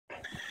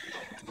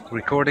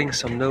recording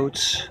some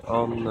notes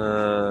on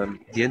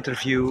the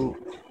interview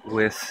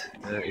with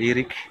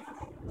Erik.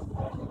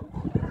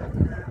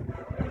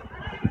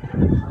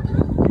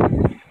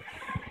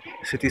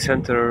 City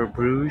Center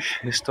Bruges,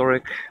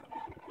 historic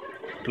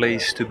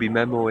place to be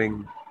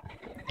memoing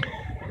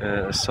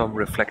some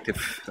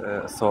reflective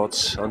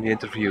thoughts on the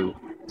interview.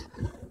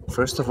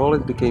 First of all,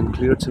 it became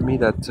clear to me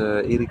that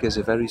Erik is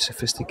a very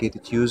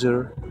sophisticated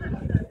user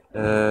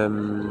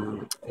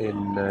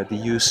in the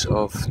use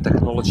of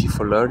technology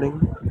for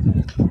learning.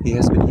 He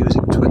has been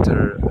using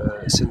Twitter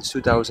since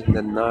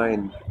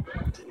 2009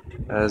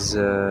 as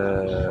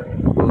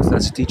both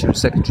as a teacher in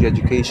secondary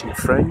education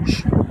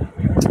French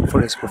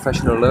for his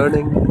professional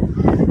learning,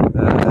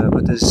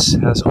 but this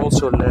has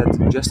also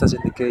led, just as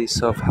in the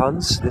case of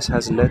Hans, this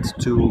has led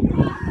to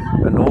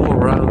an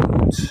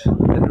all-around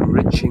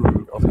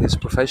enriching of his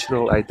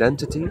professional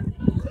identity.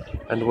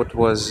 And what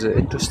was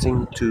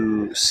interesting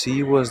to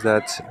see was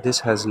that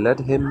this has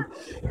led him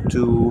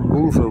to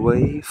move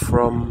away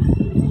from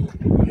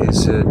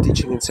his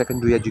teaching in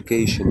secondary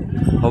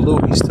education. Although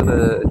he's still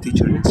a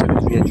teacher in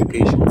secondary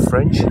education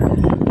French,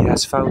 he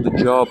has found a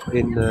job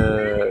in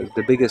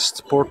the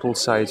biggest portal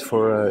site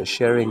for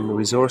sharing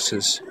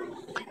resources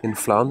in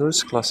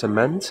Flanders,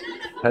 Classement,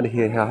 and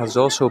he has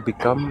also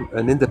become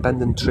an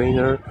independent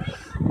trainer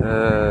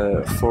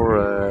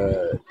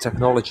for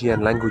technology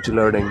and language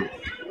learning.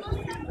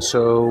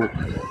 So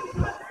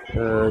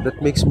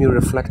that makes me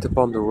reflect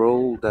upon the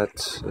role that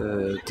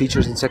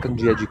teachers in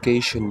secondary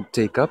education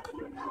take up,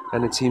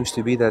 and it seems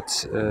to be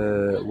that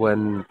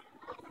when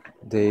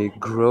they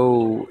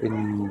grow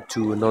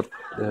into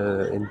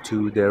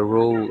their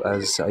role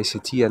as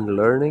ICT and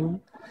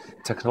learning,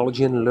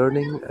 technology and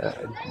learning,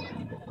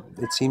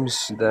 it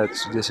seems that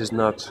this is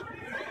not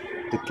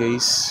the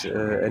case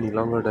any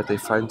longer, that they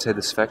find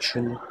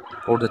satisfaction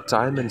or the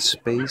time and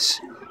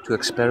space to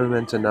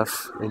experiment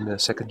enough in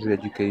secondary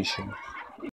education.